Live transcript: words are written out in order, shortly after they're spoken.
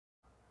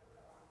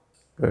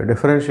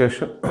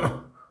Differentiation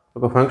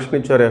ఒక function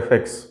ఇచ్చారు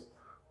fx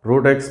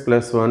root x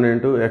plus 1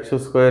 into x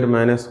square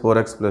minus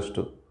 4x plus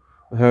 2.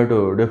 We have to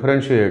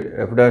differentiate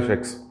f dash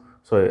x.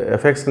 So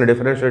fxని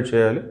differentiate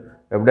చేయాలి,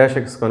 f dash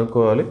x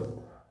కనుక్కోవాలి.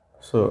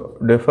 So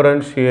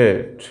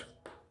differentiate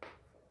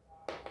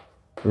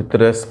with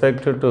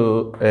respect to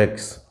x.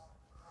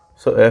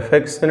 So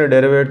fxని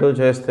derivative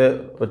చేస్తే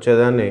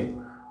వచ్చేదాన్ని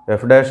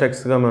f dash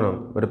xగా మనం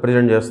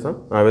represent చేస్తాం,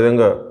 ఆ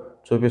విధంగా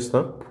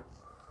చూపిస్తాం.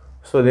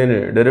 So దీన్ని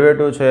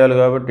డెరివేటివ్ చేయాలి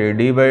కాబట్టి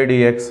d by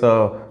dx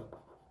of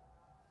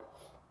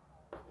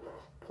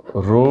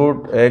root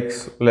x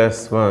plus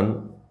 1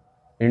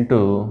 into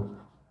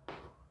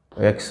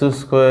x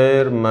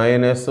square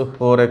minus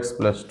 4x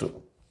plus 2.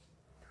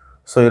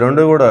 So ఈ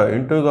రెండు కూడా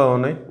ఇంటూగా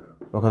ఉన్నాయి,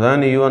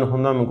 ఒకదాన్ని u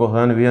అనుకుందాం,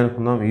 ఇంకొకదాన్ని v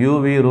అనుకుందాం.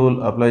 uv రూల్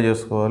అప్లై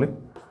చేసుకోవాలి.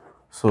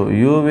 So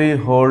uv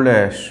whole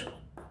dash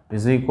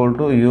is equal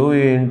to u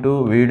into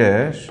v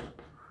dash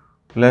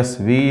plus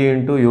v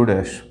into u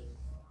dash.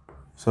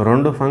 So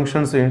రెండు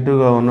functions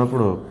ఇంటూగా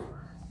ఉన్నప్పుడు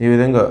ఈ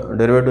విధంగా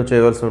డెరివేటివ్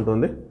చేయవలసి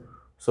ఉంటుంది.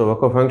 సో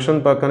ఒక ఫంక్షన్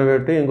పక్కన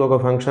పెట్టి ఇంకొక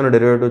ఫంక్షన్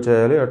డెరివేటివ్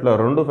చేయాలి. అట్లా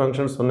రెండు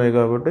ఫంక్షన్స్ ఉన్నాయి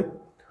కాబట్టి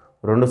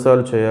రెండు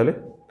సార్లు చేయాలి.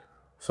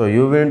 So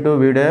u into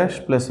v dash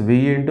plus v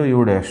into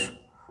u dash.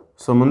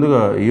 So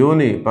ముందుగా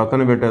యూని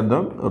పక్కన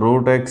పెట్టేద్దాం.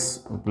 Root x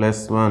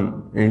plus 1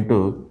 into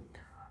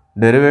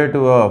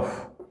derivative of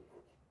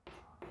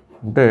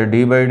అంటే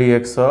d by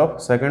dx of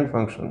second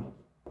function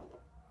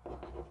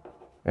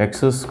x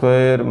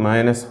square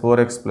minus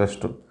 4x plus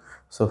 2.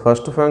 So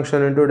first function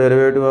into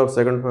derivative of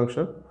second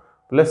function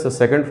plus the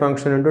second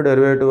function into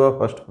derivative of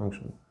first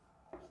function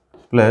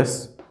plus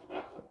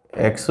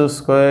x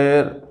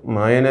square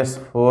minus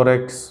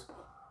 4x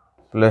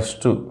plus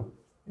 2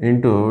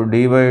 into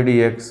d by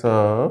dx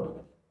of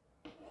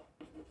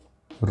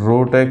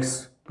root x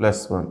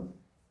plus 1.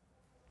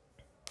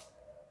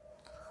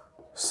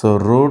 So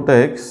root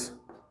x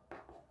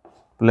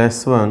plus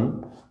 1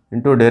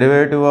 into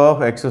derivative of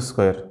x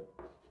square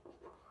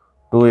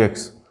 2x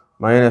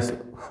minus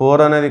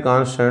 4 అనేది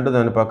constant,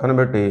 దాన్ని పక్కన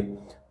పెట్టి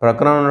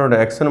ప్రక్కన ఉన్న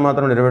ఎక్స్ని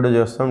మాత్రం derivative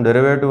చేస్తాం.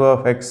 Derivative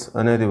of X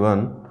అనేది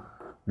 1,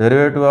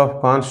 derivative of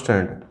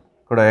constant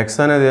ఇక్కడ ఎక్స్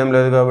అనేది ఏం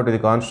లేదు కాబట్టి ఇది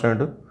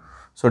constant.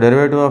 So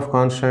derivative of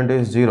constant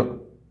is 0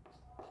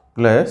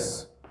 plus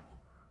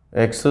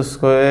X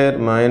square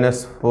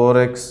minus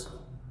 4x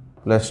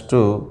plus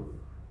 2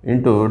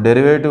 into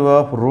derivative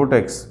of root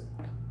x,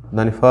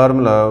 దాని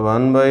formula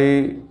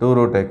 1/2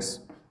 root x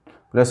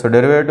plus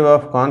derivative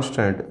of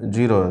constant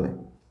 0 అది.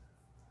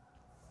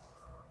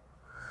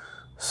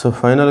 So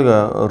ఫైనల్గా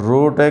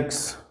root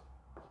x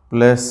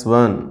plus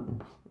 1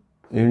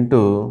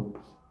 into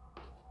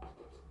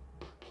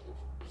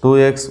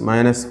 2x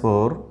minus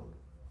 4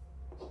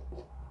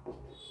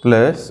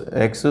 plus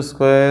X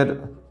square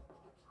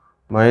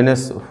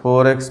minus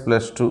 4x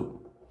plus 2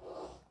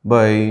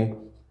 by,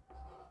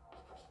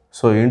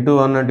 so into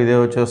 1 అంటే ఇదే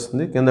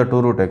వచ్చేస్తుంది, కింద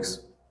 2 root x.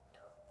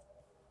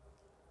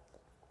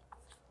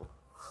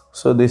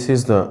 So this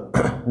is the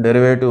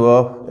derivative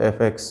of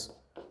fx,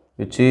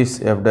 which is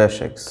f dash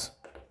x.